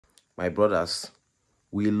my brothers,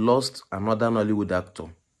 we lost another Nollywood actor,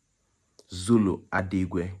 Zulu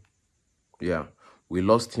Adigwe. Yeah, we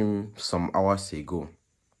lost him some hours ago.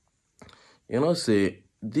 Say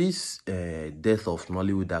this death of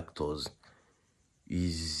Nollywood actors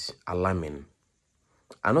is alarming.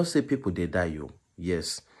 I know say people they die, yo.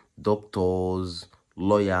 Yes, doctors,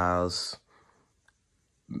 lawyers,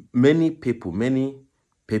 many people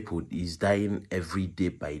is dying every day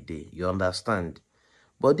by day. You understand?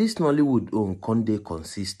 But this Nollywood own can't dey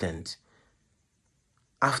consistent.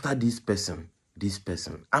 After this person,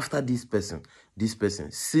 after this person,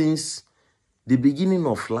 since the beginning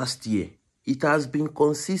of last year, it has been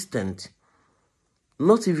consistent.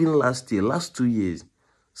 Not even last year, last 2 years.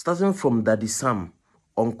 Starting from Daddy Sam,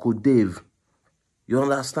 Uncle Dave, you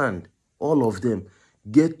understand? All of them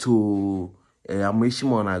get to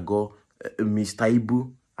Ameshimonago, Mr.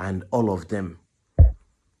 Ibu, and all of them.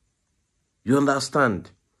 You understand?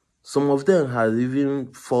 Some of them have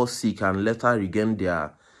even fall sick and later regain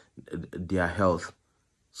their health.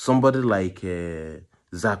 Somebody like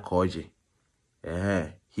Zach Oji.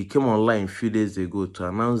 He came online a few days ago to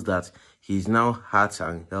announce that he's now heart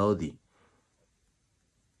and healthy.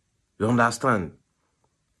 You understand?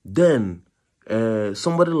 Then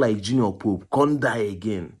somebody like Junior Pope can't die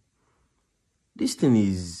again. This thing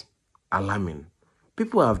is alarming.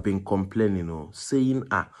 People have been complaining, saying,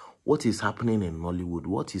 what is happening in Nollywood?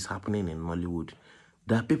 What is happening in Nollywood?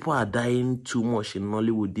 That people are dying too much in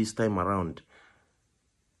Nollywood this time around.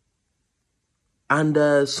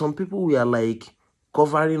 And some people were like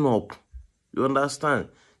covering up. You understand?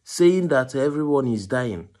 Saying that everyone is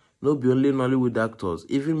dying. No be only Nollywood actors.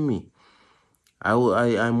 Even me.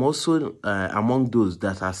 I'm also among those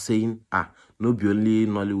that are saying, no be only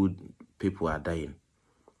Nollywood people are dying.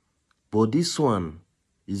 But this one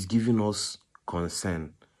is giving us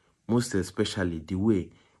concern. Most especially the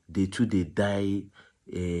way they die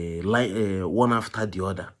one after the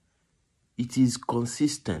other. It is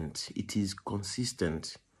consistent. It is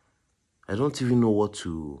consistent. I don't even know what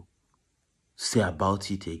to say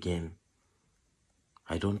about it again.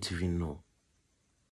 I don't even know.